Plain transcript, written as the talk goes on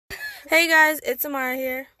Hey guys, it's Amara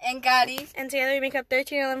here. And Gotti. And together we make up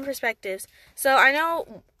 1311 Perspectives. So I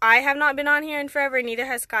know I have not been on here in forever, neither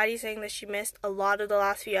has Scotty, saying that she missed a lot of the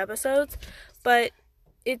last few episodes. But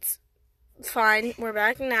it's fine. We're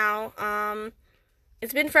back now.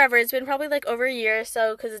 It's been forever. It's been probably like over a year or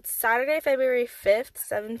so, because it's Saturday, February 5th,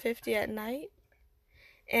 7:50 at night.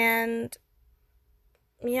 And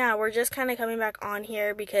yeah, we're just kind of coming back on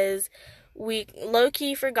here because we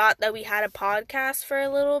low-key forgot that we had a podcast for a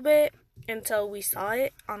little bit until we saw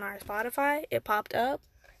it on our Spotify. It popped up.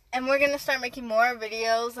 And we're going to start making more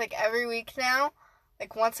videos like every week now,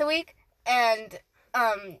 like once a week. And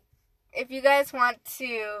if you guys want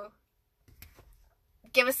to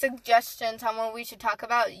give us suggestions on what we should talk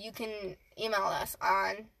about, you can email us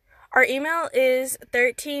on. Our email is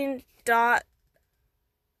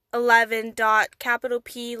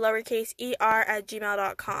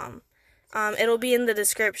 13.11.P_er@gmail.com. It'll be in the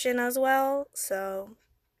description as well, so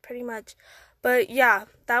pretty much. But yeah,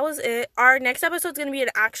 that was it. Our next episode's going to be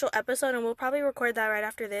an actual episode, and we'll probably record that right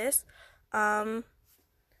after this. But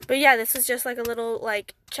yeah, this is just like a little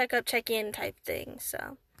like check-in type thing,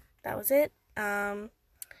 so that was it. Go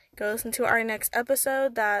listen to our next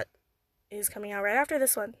episode that is coming out right after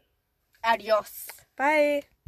this one. Adios. Bye.